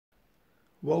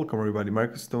Welcome everybody,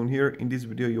 Marcus Stone here. In this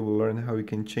video you will learn how you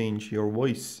can change your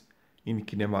voice in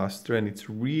Kinemaster, and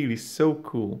it's really so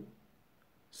cool.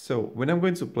 So when I'm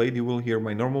going to play it, you will hear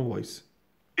my normal voice.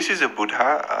 This is a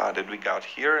Buddha that we got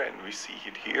here, and we see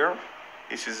it here.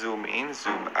 This is zoom in,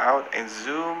 zoom out, and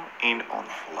zoom in on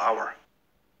flower.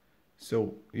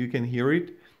 So you can hear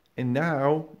it, and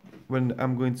now when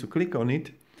I'm going to click on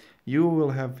it, you will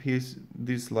have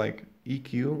this like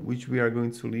EQ, which we are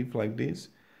going to leave like this.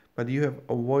 But you have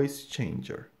a voice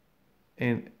changer.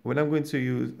 And when I'm going to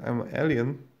use, I'm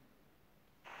alien.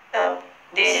 So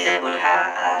this is the Buddha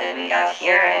that we got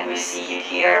here, and we see it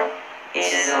here.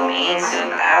 This is zoom in,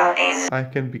 zoom out, and I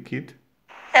can be kid.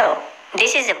 so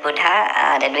this is the Buddha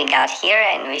that we got here,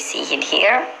 and we see it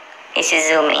here. This is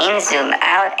zoom in, zoom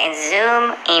out, and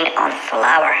zoom in on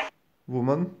flower.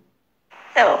 Woman.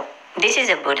 So this is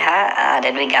a Buddha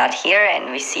that we got here, and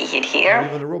we see it here. Or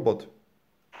even a robot.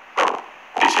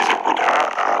 This is a Buddha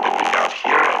that we got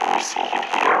here, and we see it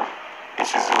here.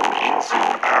 This is zoom in,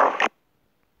 zoom out.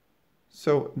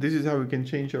 So this is how you can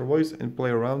change your voice and play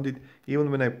around it,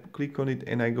 even when I click on it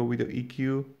and I go with the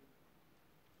EQ.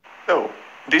 So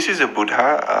this is a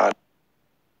Buddha.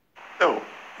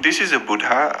 This is a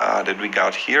Buddha that we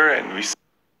got here, and we.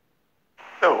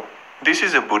 So this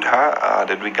is a Buddha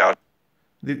that we got.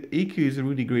 The EQ is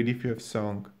really great if you have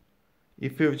song.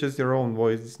 If you have just your own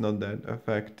voice, it's not that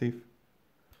effective.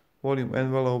 Volume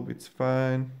envelope, it's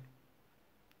fine.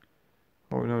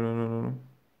 Oh no.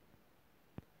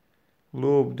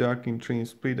 Loop, darken, trim,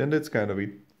 split, and that's kind of it.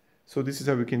 So this is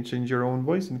how you can change your own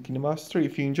voice in Kinemaster.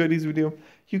 If you enjoyed this video,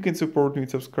 you can support me,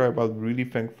 subscribe. I'll be really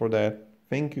thankful for that.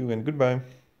 Thank you and goodbye.